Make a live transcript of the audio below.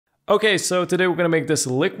Okay, so today we're gonna make this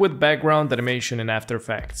liquid background animation in After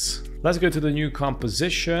Effects. Let's go to the new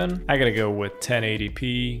composition. I gotta go with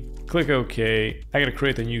 1080p, click OK. I gotta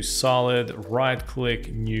create a new solid, right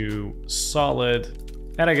click, new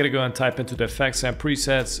solid. And I gotta go and type into the effects and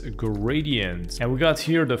presets gradient. And we got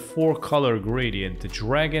here the 4-color gradient, the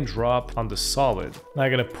drag and drop on the solid. Now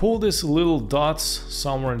I'm gonna pull these little dots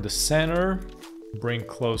somewhere in the center, bring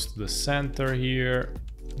close to the center here,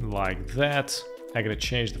 like that. I gotta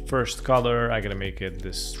change the first color. I gotta make it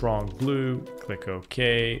this strong blue. Click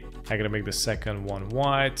OK. I gotta make the second one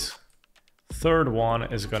white. Third one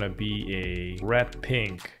is gonna be a red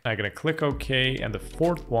pink. I'm gonna click OK, and the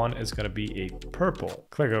fourth one is gonna be a purple.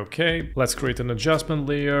 Click OK. Let's create an adjustment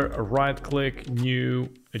layer. Right click, new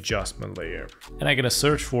adjustment layer. And I'm gonna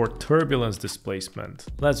search for turbulence displacement.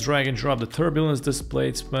 Let's drag and drop the turbulence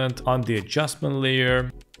displacement on the adjustment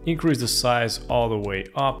layer. Increase the size all the way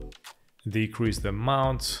up. Decrease the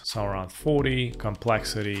amount, somewhere around 40,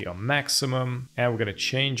 complexity on maximum, and we're gonna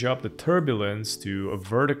change up the turbulence to a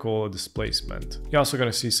vertical displacement. You're also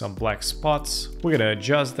gonna see some black spots. We're gonna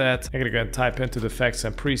adjust that. I'm gonna go and type into the effects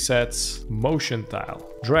and presets, motion tile.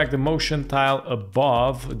 Drag the motion tile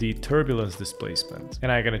above the turbulence displacement.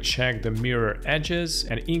 And I'm gonna check the mirror edges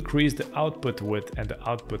and increase the output width and the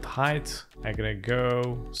output height. I'm gonna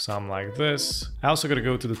go some like this. I also gotta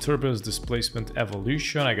go to the turbulence displacement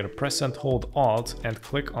evolution. I'm gonna press and hold Alt and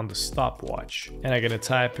click on the stopwatch. And I'm gonna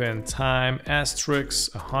type in time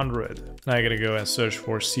asterisk 100. Now I'm gonna go and search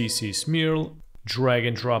for CC smear. Drag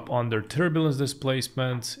and drop under turbulence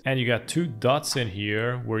displacement, and you got 2 dots in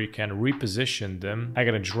here where you can reposition them. I'm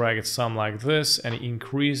gonna drag it some like this and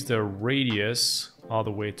increase the radius all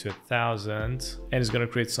the way to 1000, and it's gonna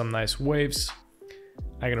create some nice waves.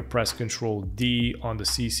 I'm gonna press Ctrl D on the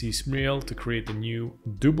CC smear to create a new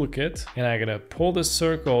duplicate, and I'm gonna pull the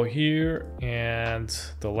circle here and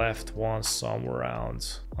the left one somewhere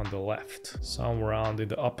around on the left, somewhere around in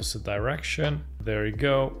the opposite direction. There you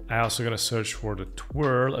go. I'm also gonna search for the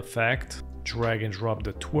twirl effect. Drag and drop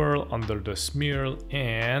the twirl under the smear,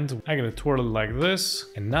 and I'm gonna twirl it like this.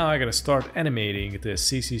 And now I'm gonna start animating the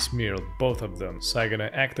CC smear, both of them. So I'm gonna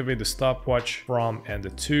activate the stopwatch from and the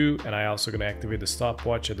to, and I also gonna activate the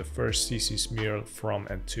stopwatch at the first CC smear from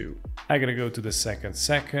and to. I'm gonna go to the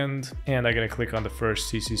second, and I'm gonna click on the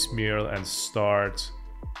first CC smear and start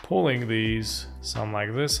pulling these, something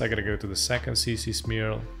like this. I'm gonna go to the second CC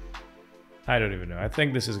smear. I don't even know. I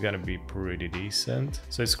think this is gonna be pretty decent.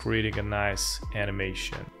 So it's creating a nice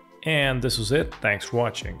animation. And this was it. Thanks for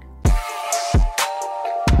watching.